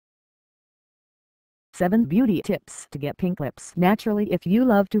7 Beauty Tips to Get Pink Lips Naturally. If you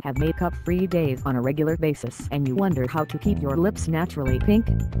love to have makeup-free days on a regular basis and you wonder how to keep your lips naturally pink,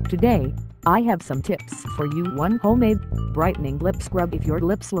 today, I have some tips for you. 1 Homemade Brightening Lip Scrub. If your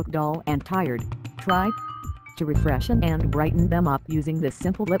lips look dull and tired, try to refresh and brighten them up using this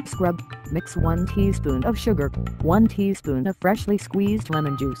simple lip scrub. Mix 1 teaspoon of sugar, 1 teaspoon of freshly squeezed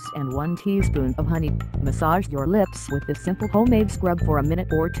lemon juice and 1 teaspoon of honey. Massage your lips with this simple homemade scrub for a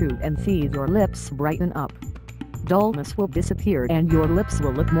minute or 2 and see your lips brighten up. Dullness will disappear and your lips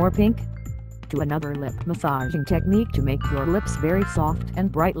will look more pink. To another lip massaging technique to make your lips very soft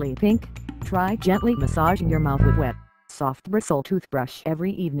and brightly pink. Try gently massaging your mouth with wet, soft bristle toothbrush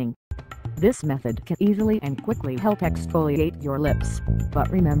every evening. This method can easily and quickly help exfoliate your lips,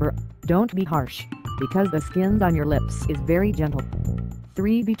 but remember, don't be harsh, because the skin on your lips is very gentle.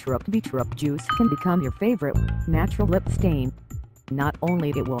 3 Beetroot. Beetroot juice can become your favorite natural lip stain. Not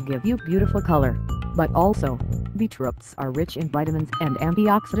only it will give you beautiful color, but also, beetroots are rich in vitamins and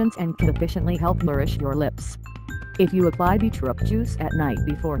antioxidants and can efficiently help nourish your lips. If you apply beetroot juice at night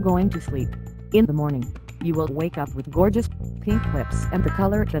before going to sleep, in the morning, you will wake up with gorgeous pink lips and the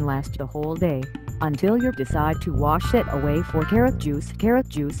color can last the whole day, until you decide to wash it away for carrot juice. Carrot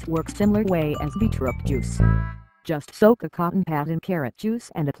juice works similar way as beetroot juice. Just soak a cotton pad in carrot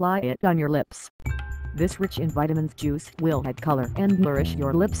juice and apply it on your lips. This rich in vitamins juice will add color and nourish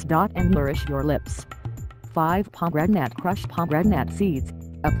your lips. 5 Pomegranate. Crush pomegranate seeds.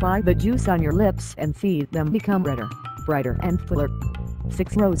 Apply the juice on your lips and see them become redder, brighter and fuller.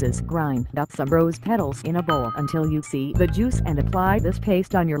 6 Roses. Grind up some rose petals in a bowl until you see the juice and apply this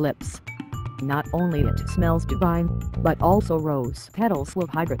paste on your lips. Not only it smells divine, but also rose petals will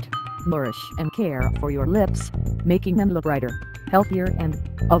hydrate, nourish and care for your lips, making them look brighter, healthier and,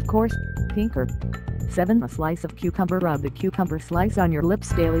 of course, pinker. 7 A slice of cucumber. Rub the cucumber slice on your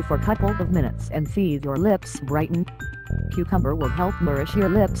lips daily for a couple of minutes and see your lips brighten. Cucumber will help nourish your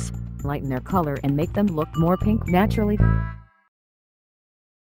lips, lighten their color and make them look more pink naturally.